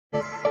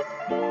Pizza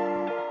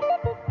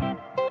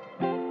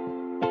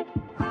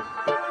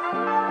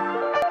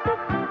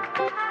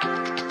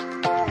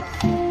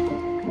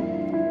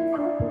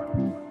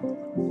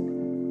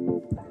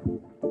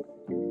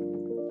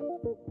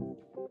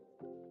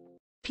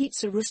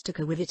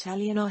Rustica with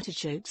Italian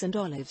artichokes and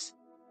olives.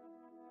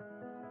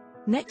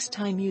 Next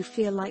time you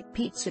feel like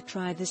pizza,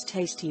 try this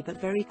tasty but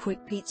very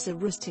quick Pizza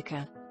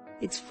Rustica.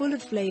 It's full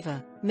of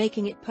flavor,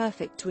 making it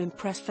perfect to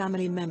impress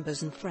family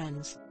members and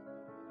friends.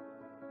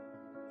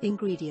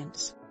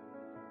 Ingredients: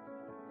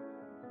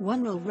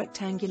 1 roll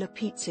rectangular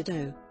pizza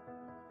dough,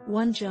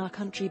 1 jar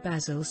country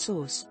basil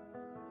sauce,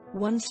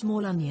 1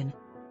 small onion,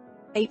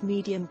 8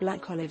 medium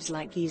black olives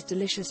like these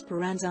delicious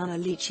Paranzana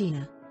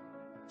Licina,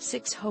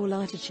 6 whole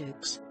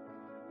artichokes,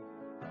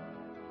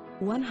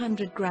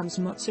 100 grams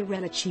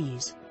mozzarella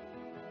cheese,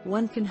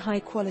 1 can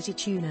high-quality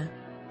tuna,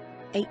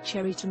 8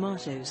 cherry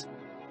tomatoes,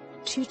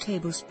 2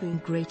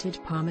 tablespoons grated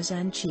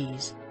Parmesan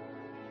cheese.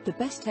 The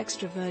best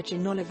extra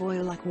virgin olive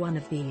oil, like one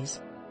of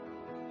these.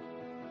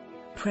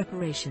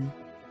 Preparation: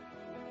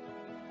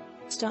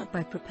 start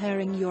by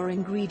preparing your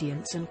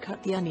ingredients and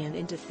cut the onion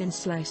into thin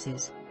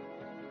slices.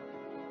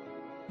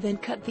 Then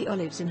cut the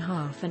olives in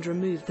half and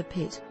remove the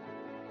pit.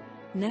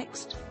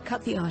 Next,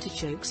 cut the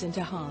artichokes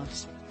into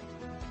halves,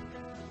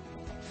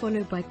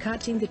 followed by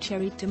cutting the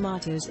cherry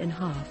tomatoes in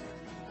half.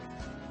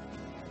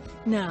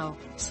 Now,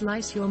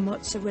 slice your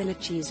mozzarella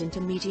cheese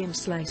into medium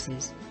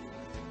slices.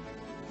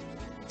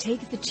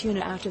 Take the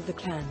tuna out of the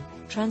can,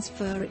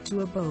 transfer it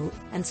to a bowl,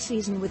 and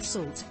season with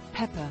salt,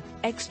 pepper,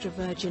 extra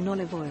virgin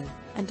olive oil,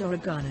 and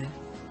oregano.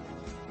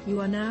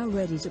 You are now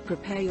ready to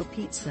prepare your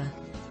pizza.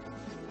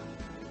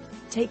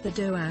 Take the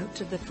dough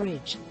out of the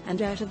fridge,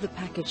 and out of the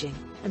packaging,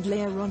 and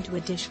layer onto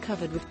a dish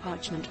covered with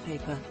parchment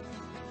paper.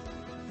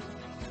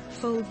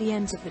 Fold the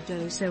ends of the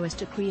dough so as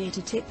to create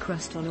a thick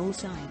crust on all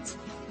sides.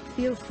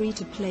 Feel free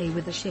to play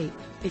with the shape,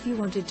 if you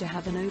wanted to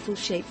have an oval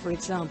shape for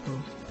example.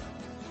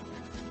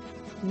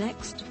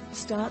 Next,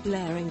 start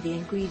layering the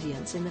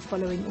ingredients in the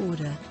following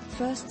order.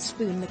 First,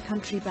 spoon the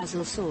country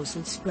basil sauce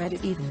and spread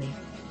it evenly.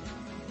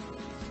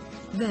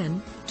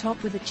 Then,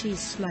 top with the cheese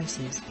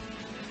slices.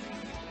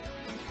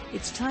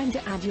 It's time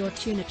to add your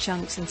tuna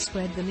chunks and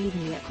spread them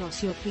evenly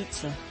across your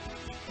pizza.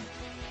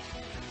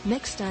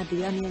 Next, add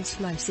the onion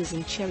slices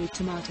and cherry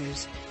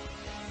tomatoes.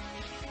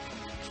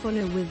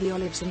 Follow with the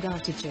olives and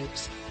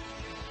artichokes.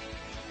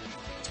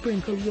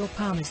 Sprinkle your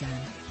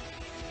Parmesan.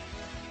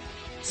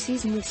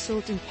 Season with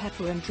salt and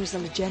pepper and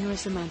drizzle a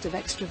generous amount of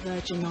extra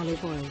virgin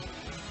olive oil.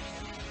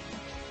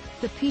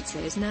 The pizza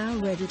is now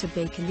ready to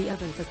bake in the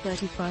oven for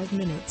 35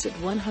 minutes at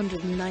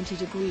 190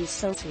 degrees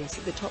Celsius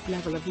at the top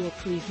level of your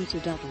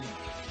preheated oven.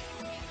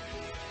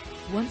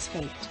 Once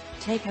baked,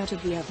 take out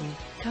of the oven,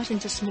 cut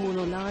into small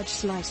or large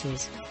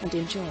slices, and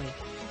enjoy.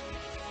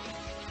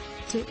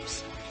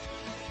 Tips: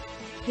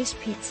 this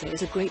pizza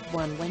is a great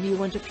one when you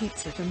want a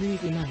pizza for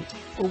movie night,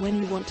 or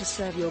when you want to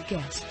serve your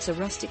guests a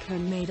rustic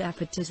homemade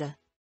appetizer.